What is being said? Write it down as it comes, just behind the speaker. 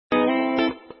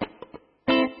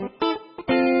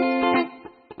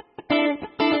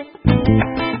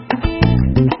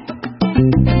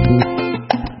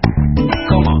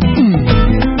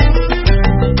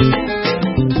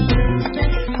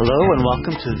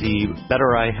to the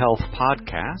Better Eye Health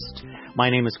podcast. My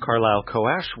name is Carlisle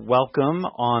Koash. Welcome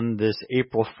on this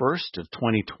April 1st of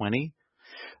 2020.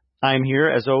 I'm here,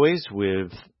 as always,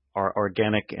 with our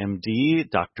organic MD,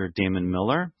 Dr. Damon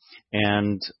Miller,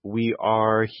 and we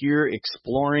are here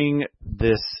exploring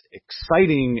this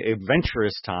exciting,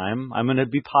 adventurous time. I'm going to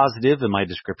be positive in my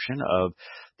description of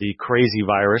the crazy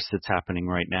virus that's happening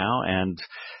right now and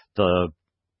the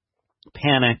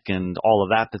panic and all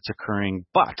of that that's occurring,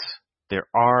 but there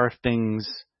are things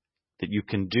that you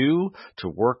can do to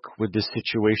work with this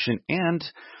situation and,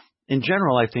 in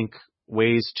general, I think,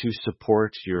 ways to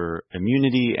support your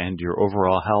immunity and your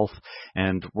overall health.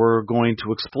 And we're going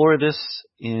to explore this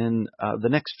in the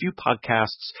next few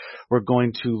podcasts. We're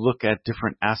going to look at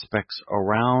different aspects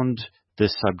around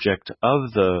this subject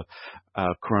of the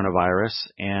coronavirus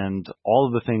and all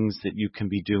of the things that you can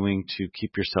be doing to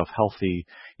keep yourself healthy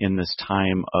in this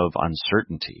time of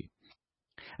uncertainty.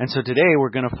 And so today we're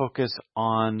going to focus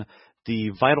on the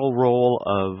vital role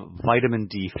of vitamin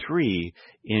D3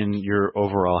 in your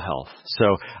overall health.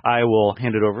 So I will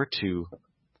hand it over to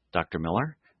Dr.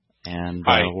 Miller, and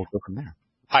we'll go from there.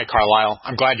 Hi, Carlisle.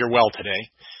 I'm glad you're well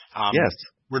today. Yes.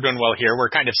 We're doing well here. We're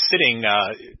kind of sitting,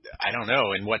 I don't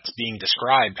know, in what's being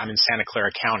described. I'm in Santa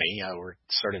Clara County. We're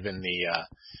sort of in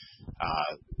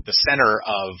the center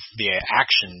of the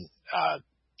action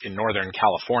in Northern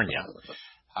California.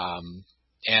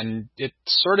 And it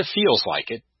sort of feels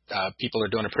like it. People are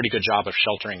doing a pretty good job of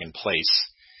sheltering in place.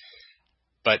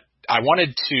 But I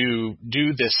wanted to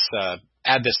do this,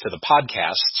 add this to the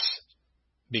podcasts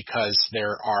because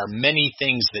there are many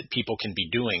things that people can be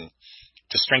doing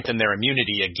to strengthen their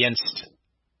immunity against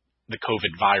the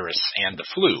COVID virus and the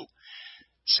flu.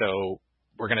 So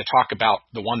we're going to talk about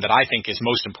the one that I think is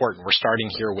most important. We're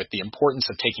starting here with the importance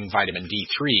of taking vitamin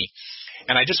D3.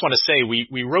 And I just want to say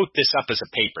we wrote this up as a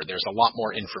paper. There's a lot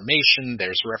more information.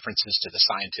 There's references to the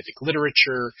scientific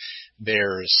literature.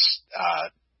 There's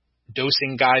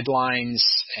dosing guidelines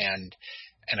and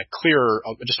a clearer,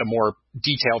 just a more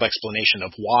detailed explanation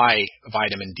of why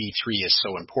vitamin D3 is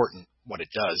so important, what it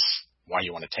does, why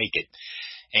you want to take it.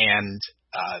 And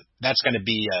that's going to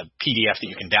be a PDF that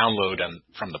you can download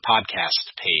from the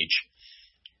podcast page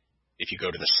if you go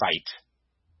to the site.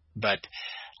 But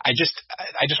I just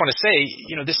want to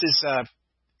say, this is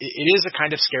it is a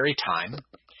kind of scary time,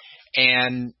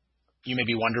 and you may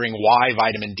be wondering why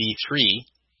vitamin D3.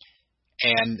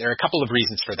 And there are a couple of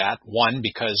reasons for that. One,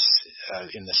 because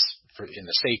in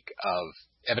the sake of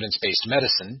evidence-based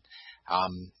medicine,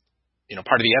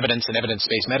 part of the evidence in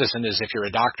evidence-based medicine is if you're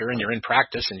a doctor and you're in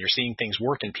practice and you're seeing things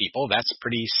work in people, that's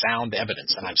pretty sound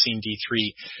evidence. And I've seen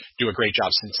D3 do a great job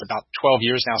since about 12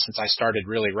 years now, since I started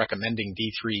really recommending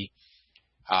D3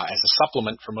 as a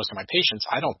supplement for most of my patients.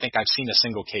 I don't think I've seen a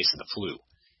single case of the flu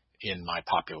in my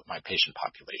patient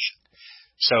population.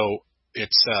 So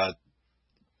it's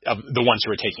of the ones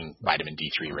who are taking vitamin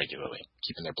D3 regularly,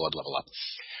 keeping their blood level up.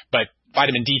 But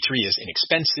vitamin D3 is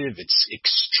inexpensive. It's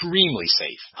extremely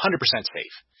safe, 100%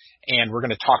 safe. And we're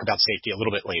going to talk about safety a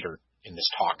little bit later in this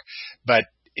talk. But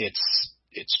it's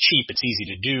cheap. It's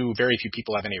easy to do. Very few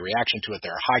people have any reaction to it.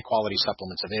 There are high quality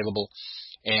supplements available.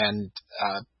 And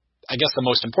I guess the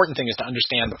most important thing is to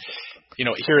understand,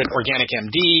 here at Organic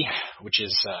MD, which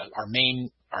is our main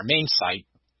site,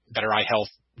 Better Eye Health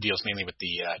deals mainly with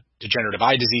the degenerative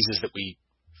eye diseases that we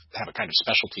have a kind of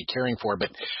specialty caring for. But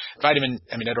at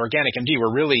Organic MD,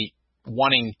 we're really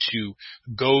wanting to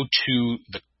go to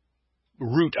the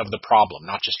root of the problem,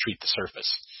 not just treat the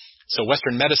surface. So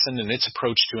Western medicine and its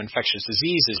approach to infectious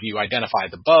disease is you identify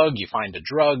the bug, you find a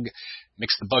drug,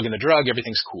 mix the bug and the drug,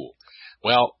 everything's cool.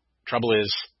 Well, trouble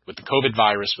is, with the COVID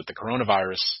virus, with the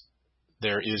coronavirus,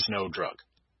 there is no drug.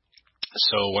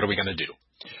 So what are we going to do?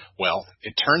 Well,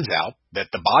 it turns out that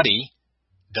the body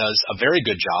does a very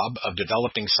good job of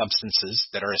developing substances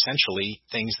that are essentially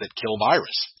things that kill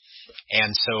virus.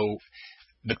 And so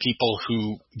the people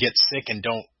who get sick and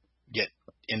don't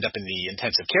end up in the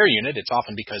intensive care unit, it's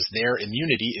often because their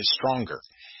immunity is stronger.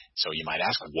 So you might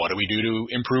ask, what do we do to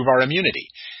improve our immunity?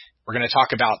 We're going to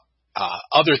talk about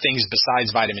other things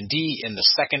besides vitamin D in the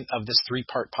second of this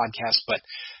 3-part podcast, but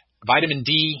vitamin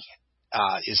D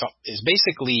is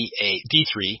basically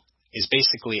D3 is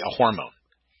basically a hormone,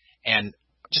 and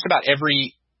just about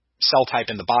every cell type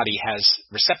in the body has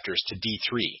receptors to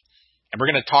D3. And we're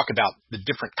going to talk about the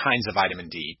different kinds of vitamin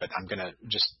D, but I'm going to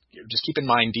just keep in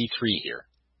mind D3 here.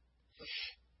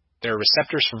 There are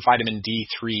receptors for vitamin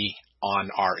D3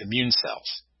 on our immune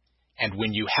cells. And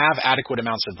when you have adequate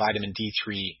amounts of vitamin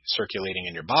D3 circulating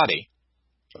in your body,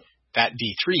 that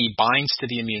D3 binds to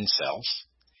the immune cells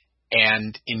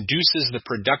and induces the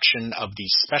production of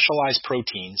these specialized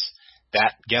proteins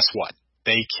that, guess what?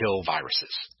 They kill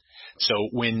viruses. So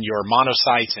when your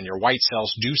monocytes and your white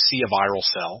cells do see a viral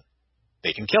cell,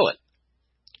 they can kill it.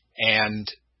 And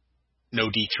no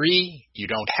D3, you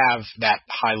don't have that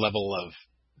high level of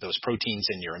those proteins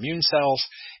in your immune cells,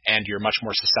 and you're much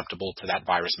more susceptible to that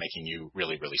virus making you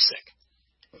really, really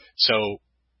sick. So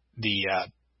there's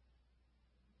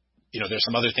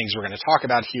some other things we're going to talk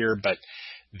about here, but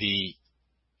the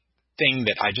thing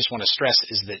that I just want to stress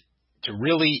is that to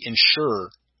really ensure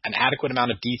an adequate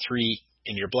amount of D3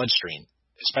 in your bloodstream,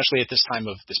 especially at this time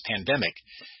of this pandemic,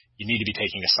 you need to be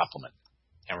taking a supplement.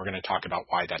 And we're going to talk about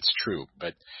why that's true.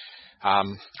 But I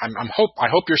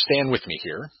hope you're staying with me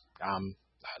here.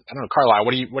 I don't know, Carlisle,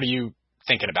 what are you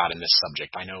thinking about in this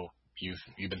subject? I know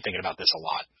you've been thinking about this a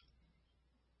lot.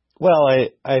 Well,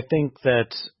 I think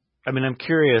that, I'm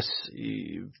curious.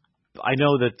 I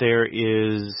know that there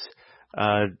is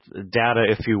data,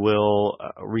 if you will,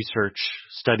 research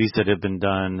studies that have been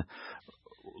done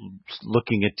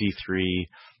looking at D3,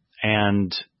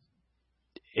 and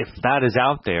if that is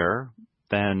out there,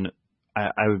 then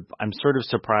I'm sort of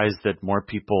surprised that more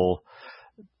people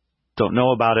don't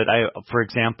know about it. For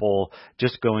example,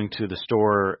 just going to the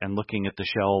store and looking at the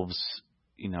shelves,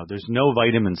 there's no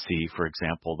vitamin C, for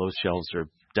example. Those shelves are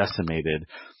decimated,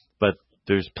 but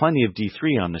there's plenty of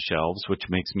D3 on the shelves, which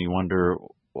makes me wonder,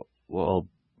 well,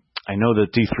 I know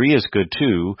that D3 is good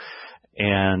too,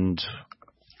 and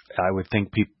I would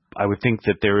think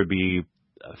that there would be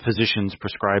physicians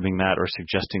prescribing that or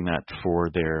suggesting that for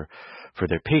their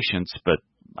patients, but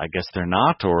I guess they're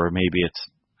not, or maybe it's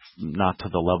not to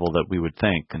the level that we would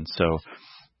think. And so,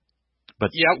 but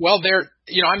yeah, well,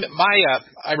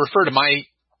 I refer to my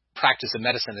practice of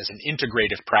medicine as an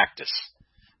integrative practice,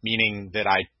 meaning that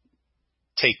I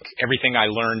take everything I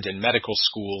learned in medical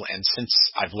school, and since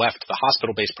I've left the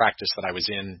hospital-based practice that I was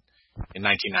in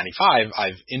 1995,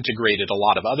 I've integrated a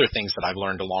lot of other things that I've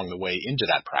learned along the way into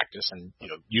that practice, and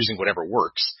using whatever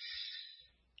works.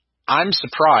 I'm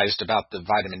surprised about the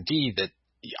vitamin D that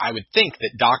I would think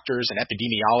that doctors and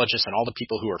epidemiologists and all the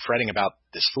people who are fretting about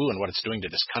this flu and what it's doing to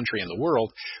this country and the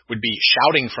world would be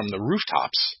shouting from the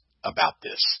rooftops about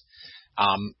this.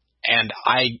 And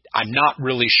I'm not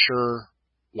really sure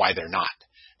why they're not.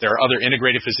 There are other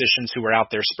integrative physicians who are out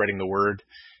there spreading the word.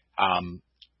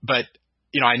 But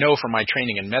I know from my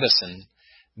training in medicine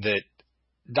that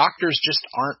doctors just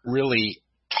aren't really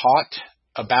taught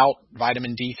about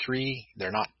vitamin D3.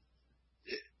 They're not,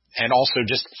 and also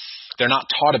just they're not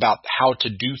taught about how to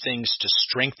do things to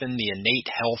strengthen the innate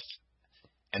health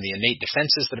and the innate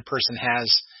defenses that a person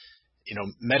has.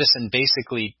 Medicine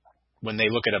basically, when they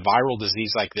look at a viral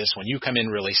disease like this, when you come in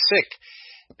really sick,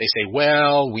 they say,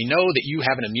 well, we know that you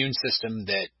have an immune system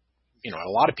that, a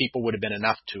lot of people would have been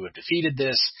enough to have defeated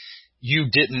this. You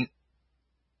didn't,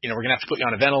 we're going to have to put you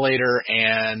on a ventilator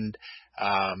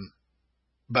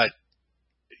but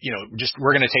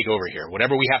we're going to take over here.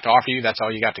 Whatever we have to offer you, that's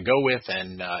all you got to go with.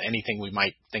 And anything we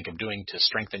might think of doing to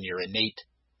strengthen your innate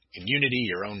immunity,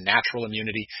 your own natural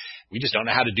immunity, we just don't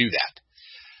know how to do that.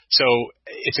 So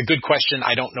it's a good question.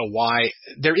 I don't know why.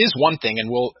 There is one thing, and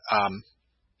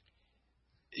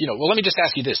let me just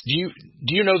ask you this. Do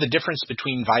you know the difference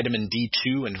between vitamin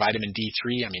D2 and vitamin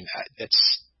D3? It's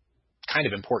kind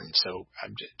of important. So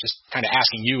I'm just kind of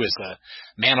asking you as a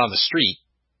man on the street,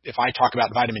 if I talk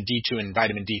about vitamin D2 and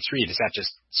vitamin D3, does that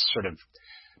just sort of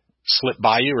slip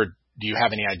by you, or do you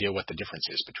have any idea what the difference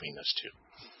is between those two?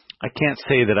 I can't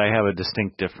say that I have a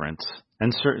distinct difference.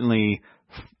 And certainly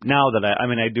now that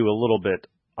I do a little bit,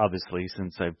 obviously,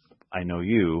 since I know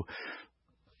you.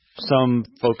 Some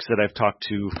folks that I've talked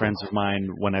to, friends of mine,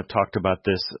 when I've talked about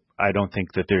this, I don't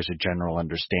think that there's a general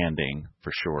understanding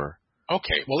for sure.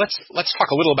 Okay, well let's talk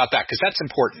a little about that, because that's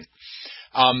important.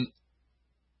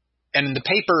 And in the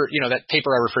paper, that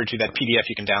paper I referred to, that PDF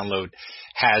you can download,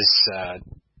 has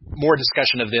more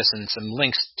discussion of this and some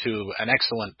links to an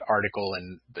excellent article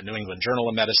in the New England Journal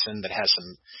of Medicine that has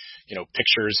some,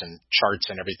 pictures and charts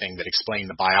and everything that explain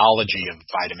the biology of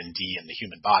vitamin D in the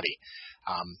human body.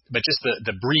 But just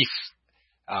the brief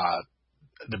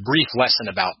lesson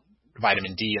about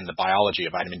vitamin D and the biology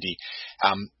of vitamin D.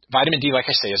 Vitamin D, like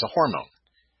I say, is a hormone.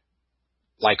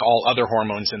 Like all other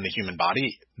hormones in the human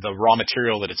body, the raw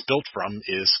material that it's built from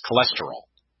is cholesterol.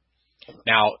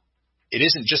 Now, it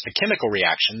isn't just a chemical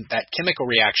reaction. That chemical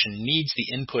reaction needs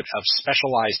the input of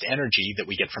specialized energy that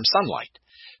we get from sunlight.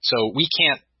 So we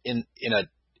can't, in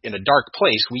a dark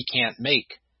place, we can't make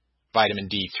vitamin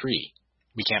D3.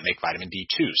 We can't make vitamin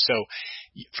D2. So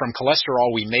from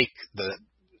cholesterol, we make the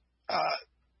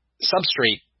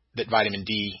substrate that vitamin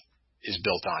D is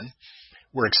built on.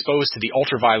 We're exposed to the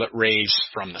ultraviolet rays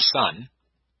from the sun.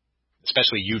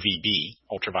 especially UVB,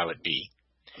 ultraviolet B.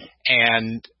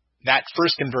 And that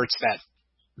first converts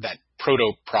that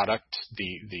proto product,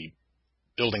 the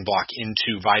building block,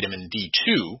 into vitamin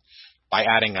D2 by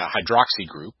adding a hydroxy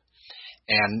group.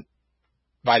 And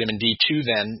vitamin D2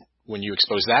 then, when you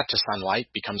expose that to sunlight,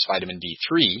 becomes vitamin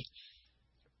D3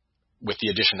 with the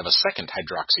addition of a second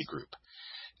hydroxy group.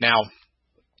 Now,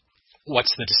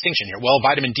 what's the distinction here? Well,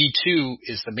 vitamin D2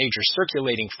 is the major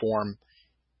circulating form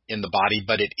in the body,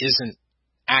 but it isn't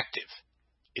active.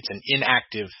 It's an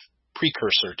inactive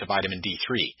precursor to vitamin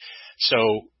D3.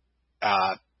 So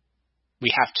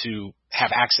we have to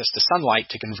have access to sunlight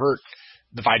to convert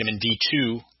the vitamin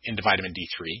D2 into vitamin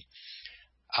D3.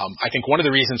 I think one of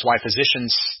the reasons why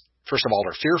physicians, first of all,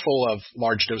 are fearful of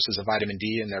large doses of vitamin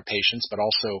D in their patients, but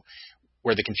also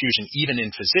where the confusion even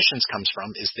in physicians comes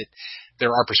from, is that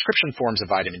there are prescription forms of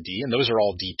vitamin D, and those are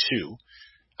all D2.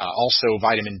 Also,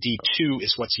 vitamin D2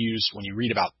 is what's used when you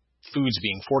read about foods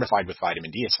being fortified with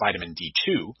vitamin D. It's vitamin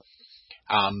D2,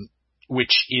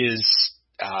 which is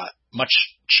much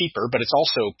cheaper, but it's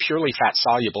also purely fat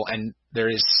soluble, and there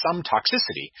is some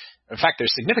toxicity. In fact,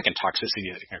 there's significant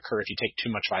toxicity that can occur if you take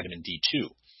too much vitamin D2.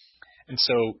 And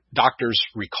so doctors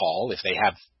recall, if they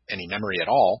have any memory at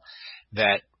all,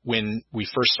 that when we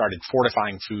first started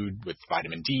fortifying food with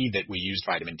vitamin D, that we used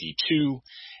vitamin D2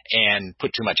 and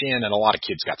put too much in, and a lot of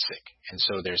kids got sick. And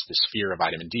so there's this fear of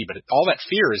vitamin D, but all that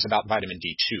fear is about vitamin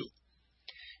D2.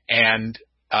 And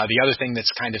the other thing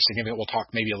that's kind of significant, we'll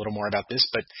talk maybe a little more about this,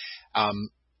 but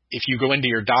if you go into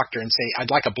your doctor and say,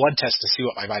 I'd like a blood test to see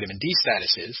what my vitamin D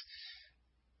status is,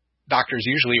 doctors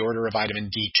usually order a vitamin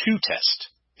D2 test,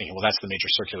 thinking, well, that's the major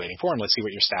circulating form. Let's see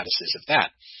what your status is of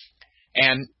that.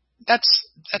 And that's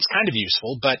kind of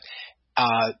useful, but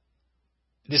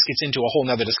this gets into a whole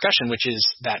nother discussion, which is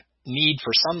that need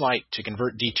for sunlight to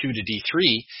convert D2 to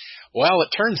D3. Well,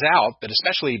 it turns out that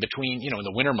especially between, in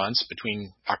the winter months,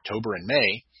 between October and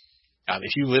May,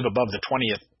 if you live above the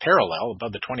 20th parallel,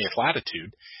 above the 20th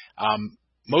latitude,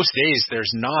 most days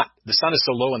the sun is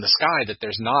so low in the sky that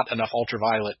there's not enough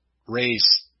ultraviolet rays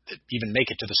that even make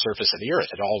it to the surface of the earth.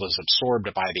 It all is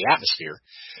absorbed by the atmosphere.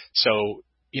 So,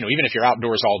 even if you're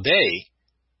outdoors all day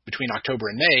between October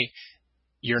and May,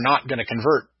 you're not going to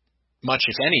convert much,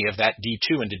 if any, of that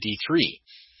D2 into D3.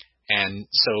 And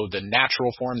so the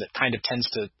natural form that kind of tends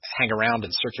to hang around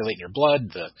and circulate in your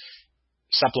blood, the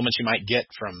supplements you might get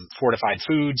from fortified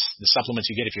foods, the supplements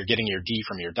you get if you're getting your D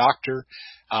from your doctor,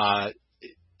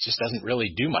 it just doesn't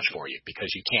really do much for you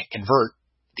because you can't convert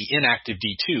the inactive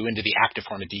D2 into the active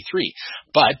form of D3.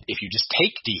 But if you just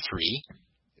take D3,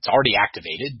 it's already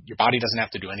activated. Your body doesn't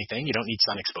have to do anything. You don't need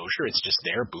sun exposure. It's just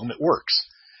there. Boom, it works.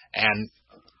 And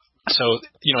so,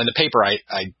 in the paper,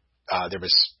 there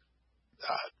was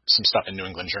some stuff in New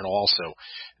England Journal also.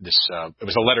 It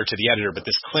was a letter to the editor, but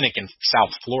this clinic in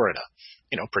South Florida,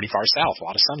 pretty far south, a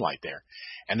lot of sunlight there.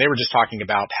 And they were just talking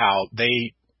about how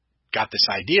they got this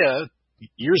idea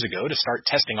years ago to start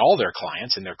testing all their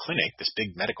clients in their clinic, this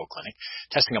big medical clinic,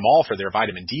 testing them all for their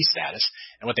vitamin D status.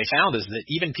 And what they found is that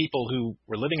even people who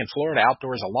were living in Florida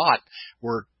outdoors a lot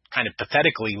were kind of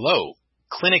pathetically low,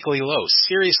 clinically low,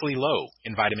 seriously low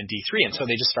in vitamin D3. And so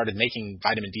they just started making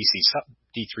vitamin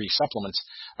D3 supplements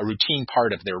a routine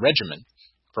part of their regimen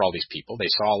for all these people. They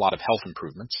saw a lot of health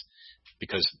improvements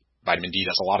because vitamin D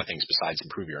does a lot of things besides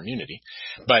improve your immunity.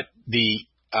 But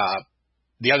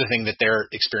the other thing that their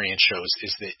experience shows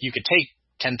is that you could take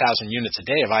 10,000 units a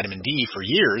day of vitamin D for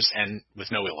years and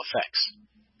with no ill effects.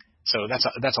 So that's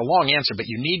a long answer, but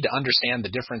you need to understand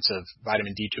the difference of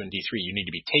vitamin D2 and D3. You need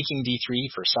to be taking D3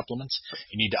 for supplements.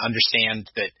 You need to understand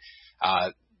that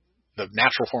the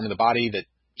natural form of the body the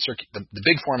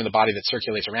big form of the body that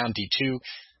circulates around D2,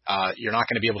 you're not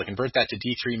going to be able to convert that to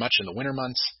D3 much in the winter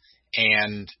months.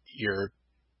 And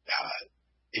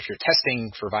if you're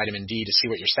testing for vitamin D to see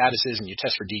what your status is and you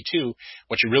test for D2,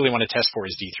 what you really want to test for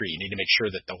is D3. You need to make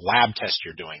sure that the lab test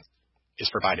you're doing is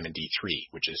for vitamin D3,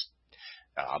 which is,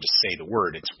 I'll just say the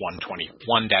word, it's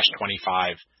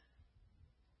 1-25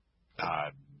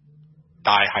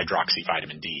 dihydroxy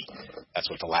vitamin D. That's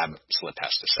what the lab slip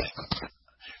has to say.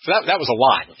 So that was a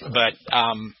lot, but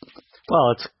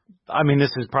well,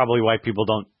 this is probably why people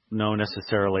don't know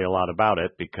necessarily a lot about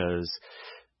it, because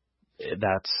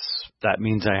that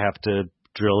means I have to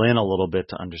drill in a little bit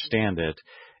to understand it.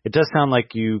 It does sound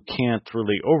like you can't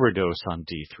really overdose on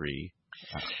D3.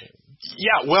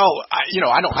 Yeah, well,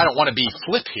 I don't want to be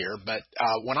flip here, but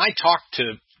when I talk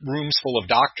to rooms full of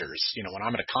doctors, when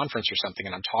I'm at a conference or something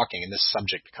and I'm talking and this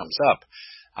subject comes up,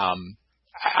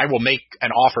 I will make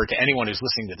an offer to anyone who's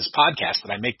listening to this podcast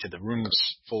that I make to the rooms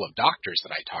full of doctors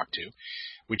that I talk to,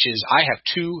 which is I have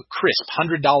 2 crisp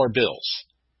 $100 bills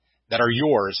that are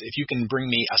yours if you can bring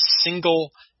me a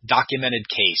single documented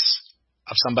case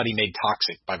of somebody made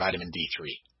toxic by vitamin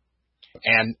D3.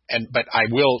 But I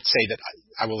will say that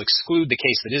I will exclude the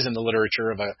case that is in the literature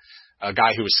of a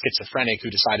guy who was schizophrenic who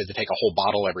decided to take a whole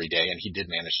bottle every day, and he did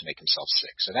manage to make himself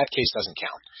sick. So that case doesn't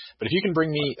count. But if you can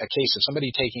bring me a case of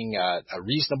somebody taking a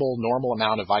reasonable, normal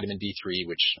amount of vitamin D3,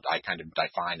 which I kind of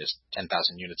define as 10,000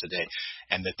 units a day,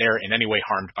 and that they're in any way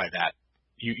harmed by that,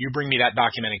 you bring me that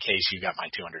documented case, you got my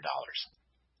 $200.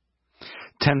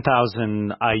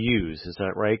 10,000 IUs, is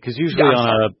that right? Because usually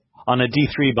on a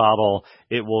D3 bottle,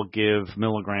 it will give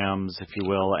milligrams, if you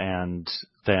will, and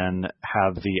then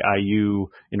have the IU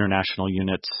international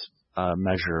units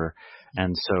measure.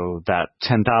 And so that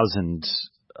 10,000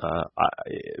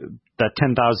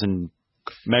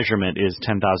 measurement is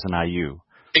 10,000 IU.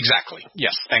 Exactly.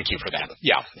 Yes. Thank you for that.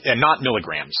 Yeah. And not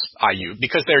milligrams IU,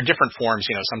 because there are different forms.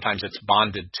 Sometimes it's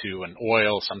bonded to an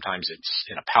oil. Sometimes it's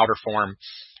in a powder form.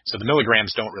 So the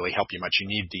milligrams don't really help you much. You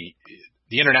need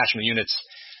the international units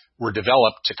were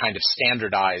developed to kind of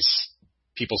standardize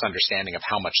people's understanding of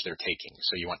how much they're taking.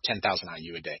 So you want 10,000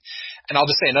 IU a day. And I'll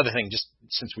just say another thing, just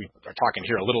since we are talking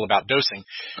here a little about dosing.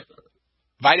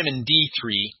 Vitamin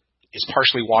D3 is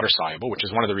partially water soluble, which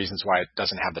is one of the reasons why it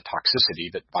doesn't have the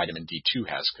toxicity that vitamin D2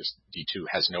 has, because D2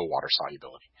 has no water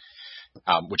solubility,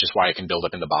 which is why it can build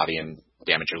up in the body and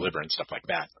damage your liver and stuff like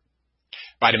that.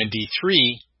 Vitamin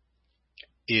D3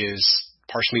 is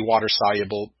partially water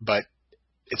soluble, but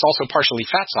it's also partially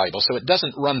fat soluble, so it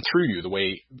doesn't run through you the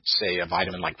way, say, a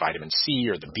vitamin like vitamin C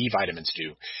or the B vitamins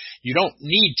do. You don't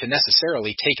need to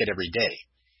necessarily take it every day.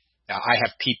 Now, I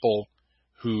have people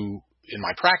who, in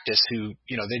my practice, who,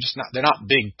 they're not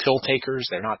big pill takers.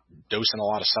 They're not dosing a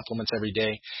lot of supplements every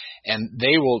day, and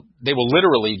they will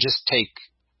literally just take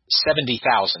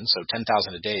 70,000, so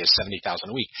 10,000 a day is 70,000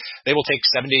 a week. They will take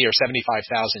 70 or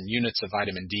 75,000 units of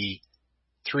vitamin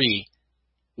D3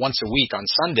 once a week on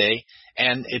Sunday,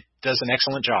 and it does an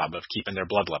excellent job of keeping their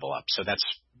blood level up. So that's,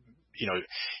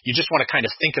 you just want to kind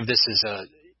of think of this as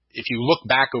if you look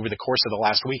back over the course of the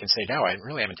last week and say, no, I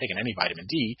really haven't taken any vitamin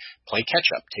D, play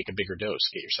catch up, take a bigger dose,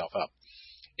 get yourself up.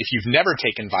 If you've never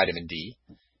taken vitamin D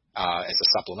as a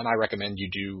supplement, I recommend you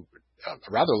do a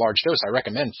rather large dose. I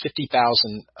recommend 50,000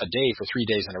 a day for 3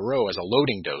 days in a row as a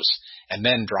loading dose, and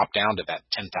then drop down to that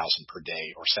 10,000 per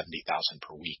day or 70,000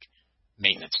 per week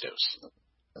maintenance dose.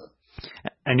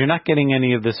 And you're not getting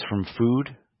any of this from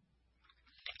food?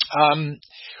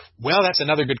 Well, that's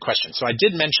another good question. So I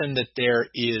did mention that there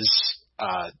is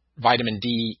vitamin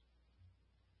D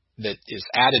that is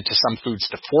added to some foods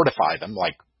to fortify them,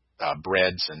 like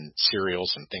breads and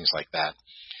cereals and things like that.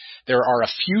 There are a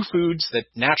few foods that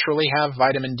naturally have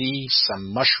vitamin D,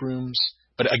 some mushrooms,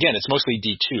 but again, it's mostly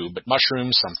D2, but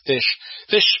mushrooms, some fish.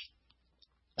 Fish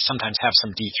sometimes have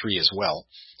some D3 as well,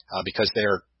 because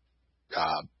they're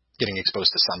getting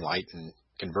exposed to sunlight and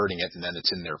converting it, and then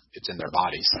it's in their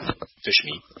bodies, fish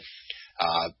meat,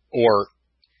 or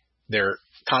they're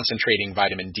concentrating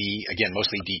vitamin D, again,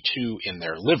 mostly D2 in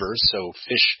their livers. So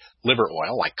fish liver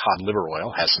oil, like cod liver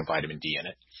oil, has some vitamin D in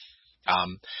it.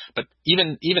 But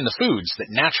even the foods that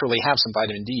naturally have some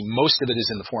vitamin D, most of it is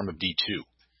in the form of D2.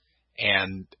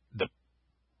 And the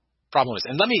problem is,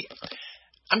 and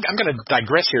I'm going to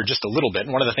digress here just a little bit.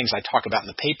 And one of the things I talk about in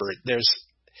the paper,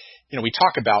 we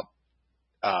talk about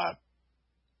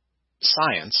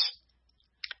science,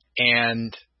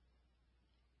 and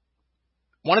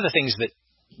one of the things that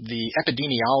the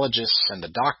epidemiologists and the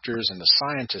doctors and the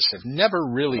scientists have never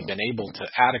really been able to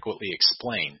adequately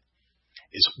explain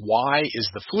is, why is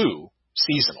the flu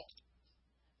seasonal?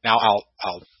 Now,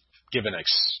 I'll give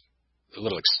a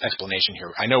little explanation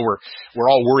here. I know we're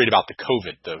all worried about the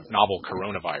COVID, the novel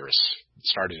coronavirus. It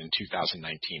started in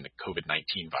 2019, the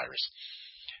COVID-19 virus.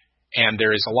 And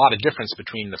there is a lot of difference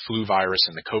between the flu virus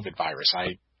and the COVID virus.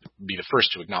 I'd be the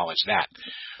first to acknowledge that.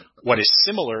 What is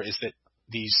similar is that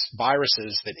these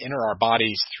viruses that enter our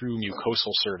bodies through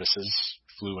mucosal surfaces,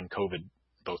 flu and COVID,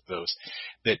 both those,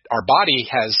 that our body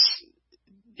has,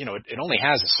 it only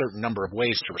has a certain number of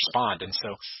ways to respond. And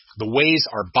so the ways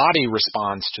our body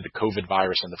responds to the COVID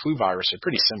virus and the flu virus are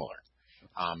pretty similar.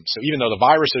 So even though the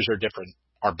viruses are different,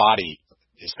 our body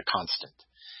is the constant.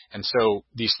 And so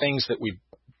these things that we've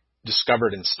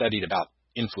discovered and studied about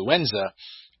influenza,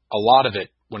 a lot of it,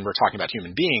 when we're talking about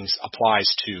human beings, applies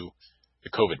to the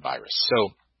COVID virus. So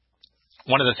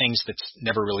one of the things that's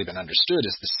never really been understood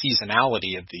is the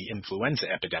seasonality of the influenza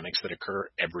epidemics that occur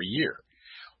every year.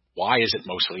 Why is it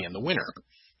mostly in the winter?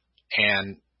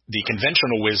 And the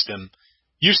conventional wisdom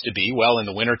used to be, well, in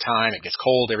the wintertime, it gets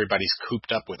cold, everybody's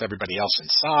cooped up with everybody else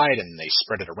inside, and they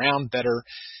spread it around better.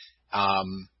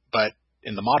 But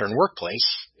in the modern workplace,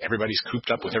 everybody's cooped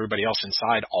up with everybody else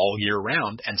inside all year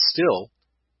round, and still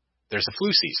there's a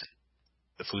flu season.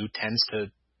 The flu tends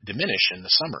to diminish in the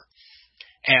summer.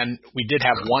 And we did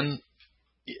have one,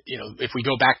 if we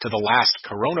go back to the last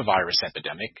coronavirus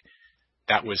epidemic,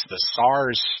 that was the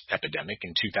SARS epidemic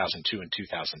in 2002 and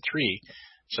 2003.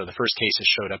 So the first cases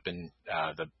showed up in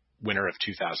the winter of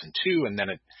 2002, and then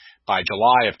by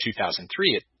July of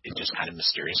 2003, it just kind of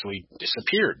mysteriously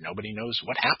disappeared. Nobody knows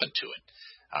what happened to it.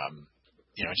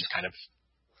 It just kind of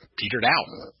petered out,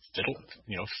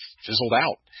 fizzled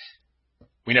out.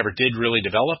 We never did really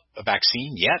develop a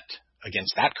vaccine yet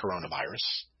against that coronavirus,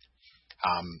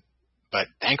 but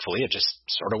thankfully it just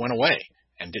sort of went away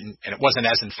and it wasn't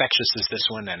as infectious as this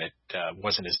one, and it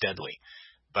wasn't as deadly.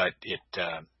 But it,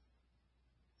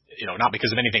 not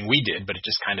because of anything we did, but it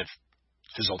just kind of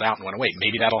fizzled out and went away.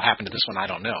 Maybe that'll happen to this one. I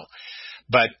don't know.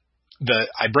 But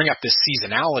I bring up this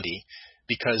seasonality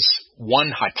because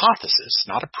one hypothesis,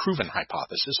 not a proven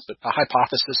hypothesis, but a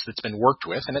hypothesis that's been worked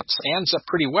with, and it stands up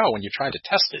pretty well when you try to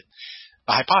test it.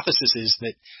 The hypothesis is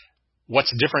that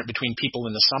what's different between people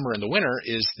in the summer and the winter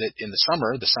is that in the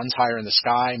summer, the sun's higher in the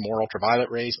sky, more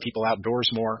ultraviolet rays, people outdoors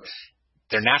more.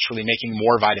 They're naturally making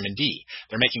more vitamin D.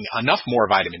 They're making enough more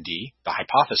vitamin D, the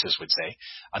hypothesis would say,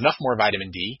 enough more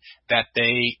vitamin D that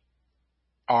they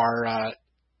are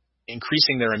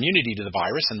increasing their immunity to the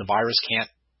virus, and the virus can't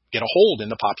get a hold in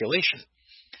the population.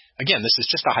 Again, this is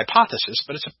just a hypothesis,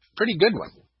 but it's a pretty good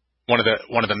one. One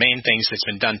of the main things that's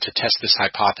been done to test this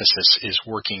hypothesis is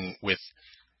working with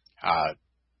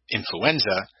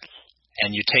influenza,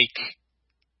 and you take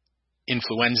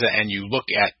influenza and you look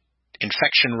at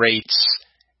infection rates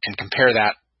and compare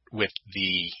that with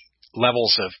the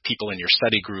levels of people in your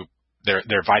study group,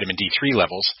 their vitamin D3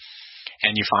 levels,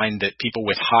 and you find that people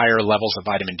with higher levels of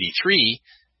vitamin D3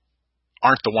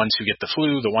 aren't the ones who get the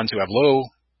flu. The ones who have low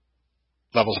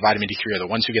levels of vitamin D3 are the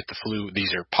ones who get the flu.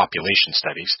 These are population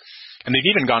studies. And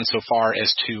they've even gone so far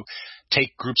as to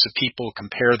take groups of people,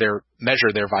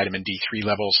 measure their vitamin D3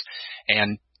 levels,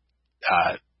 and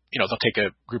they'll take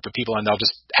a group of people and they'll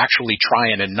just actually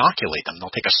try and inoculate them. They'll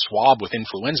take a swab with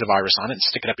influenza virus on it and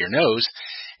stick it up your nose.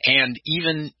 And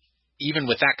even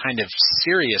with that kind of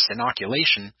serious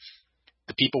inoculation,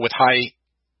 the people with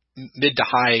mid to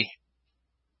high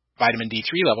vitamin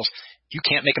D3 levels, you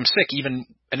can't make them sick even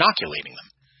inoculating them.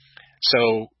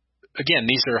 So again,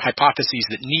 these are hypotheses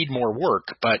that need more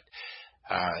work, but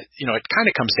it kind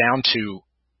of comes down to,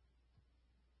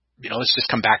 let's just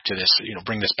come back to this,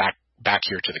 bring this back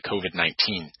here to the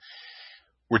COVID-19.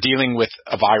 We're dealing with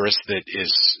a virus that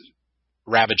is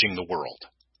ravaging the world.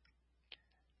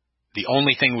 The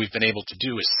only thing we've been able to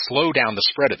do is slow down the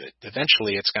spread of it.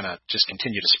 Eventually, it's going to just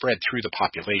continue to spread through the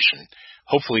population.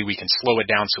 Hopefully, we can slow it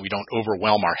down so we don't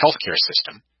overwhelm our healthcare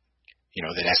system.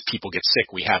 That as people get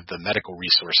sick, we have the medical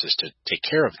resources to take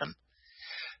care of them.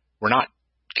 We're not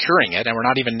curing it, and we're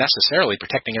not even necessarily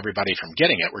protecting everybody from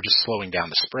getting it. We're just slowing down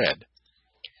the spread.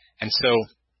 And so,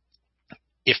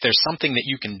 if there's something that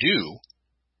you can do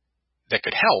that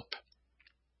could help,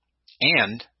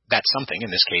 and that something, in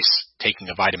this case, taking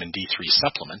a vitamin D3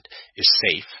 supplement, is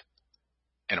safe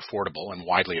and affordable and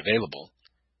widely available,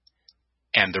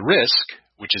 and the risk,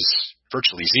 which is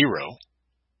virtually zero,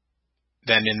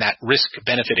 then in that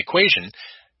risk-benefit equation,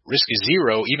 risk is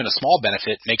zero, even a small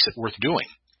benefit makes it worth doing.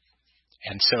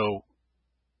 And so,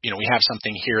 we have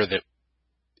something here that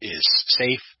is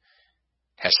safe,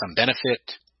 has some benefit.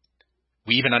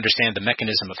 We even understand the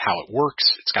mechanism of how it works.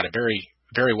 It's got a very,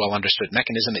 very well understood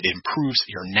mechanism. It improves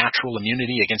your natural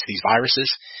immunity against these viruses.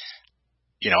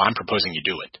 I'm proposing you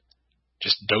do it.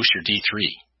 Just dose your D3.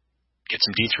 Get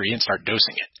some D3 and start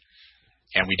dosing it.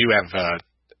 And we do have,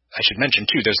 I should mention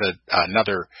too, there's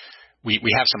another,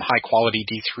 we have some high quality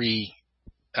D3.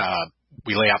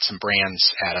 We lay out some brands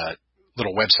at a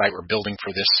little website we're building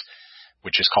for this,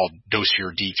 which is called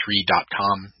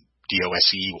doseyourd3.com,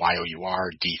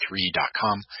 DOSEYOUR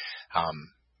D3.com.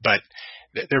 But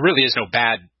there really is no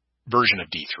bad version of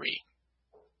D3.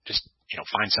 Just,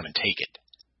 find some and take it.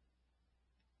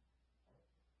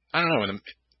 I don't know. In the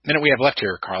minute we have left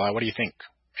here, Carlisle, what do you think?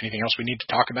 Anything else we need to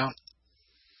talk about?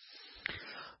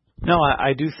 No,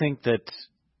 I do think that,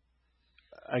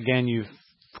 again, you've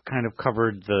kind of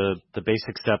covered the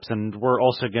basic steps, and we're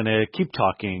also going to keep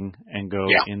talking and go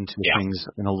into things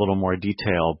in a little more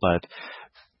detail. But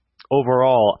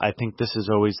overall, I think this is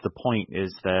always the point,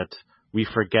 is that we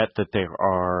forget that there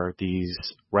are these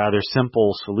rather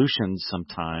simple solutions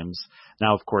sometimes.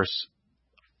 Now, of course,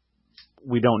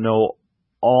 we don't know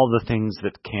all the things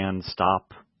that can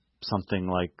stop something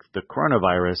like the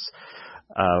coronavirus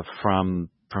from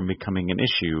from becoming an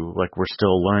issue. Like, we're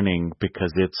still learning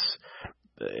because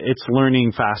it's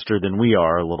learning faster than we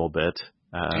are a little bit.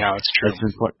 Yeah, it's true.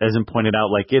 As in pointed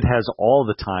out, like, it has all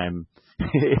the time.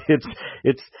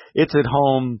 it's at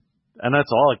home, and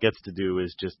that's all it gets to do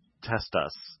is just test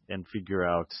us and figure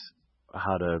out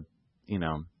how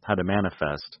to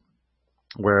manifest.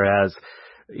 Whereas,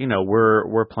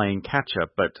 we're playing catch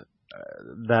up, but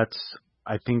that's,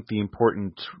 I think, the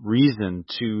important reason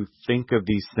to think of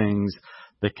these things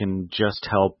that can just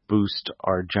help boost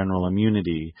our general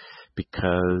immunity,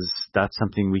 because that's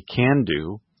something we can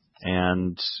do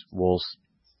and will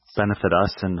benefit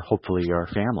us and hopefully our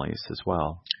families as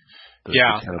well.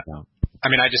 Yeah. I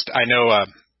mean, I know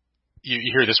you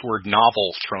hear this word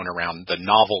novel thrown around, the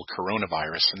novel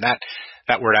coronavirus, and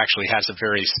that word actually has a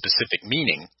very specific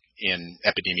meaning in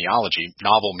epidemiology.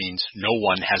 Novel means no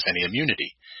one has any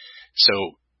immunity. So,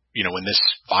 when this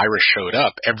virus showed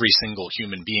up, every single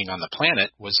human being on the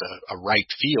planet was a right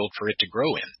field for it to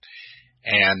grow in.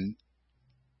 And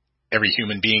every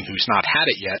human being who's not had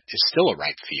it yet is still a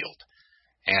right field.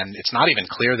 And it's not even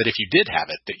clear that if you did have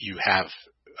it, that you have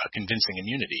a convincing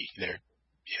immunity.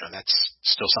 That's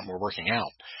still something we're working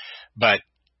out. But,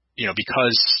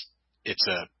 because it's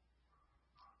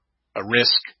a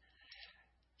risk,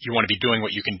 you want to be doing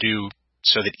what you can do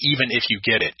so that even if you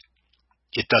get it,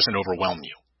 it doesn't overwhelm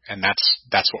you. And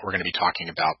that's what we're going to be talking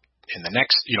about in the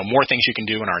next, more things you can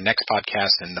do in our next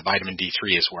podcast, and the vitamin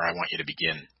D3 is where I want you to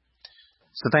begin.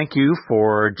 So thank you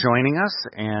for joining us,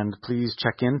 and please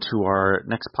check into our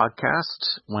next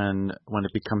podcast when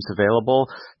it becomes available.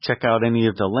 Check out any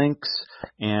of the links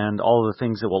and all of the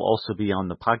things that will also be on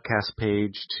the podcast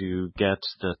page to get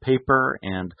the paper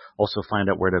and also find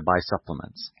out where to buy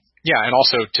supplements. Yeah, and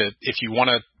also if you want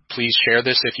to, please share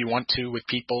this if you want to with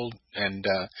people, and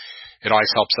it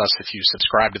always helps us if you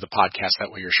subscribe to the podcast.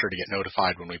 That way you're sure to get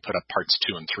notified when we put up parts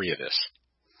 2 and 3 of this.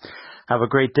 Have a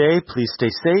great day. Please stay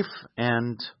safe,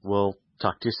 and we'll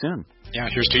talk to you soon. Yeah,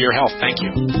 here's to your health. Thank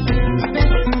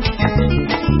you.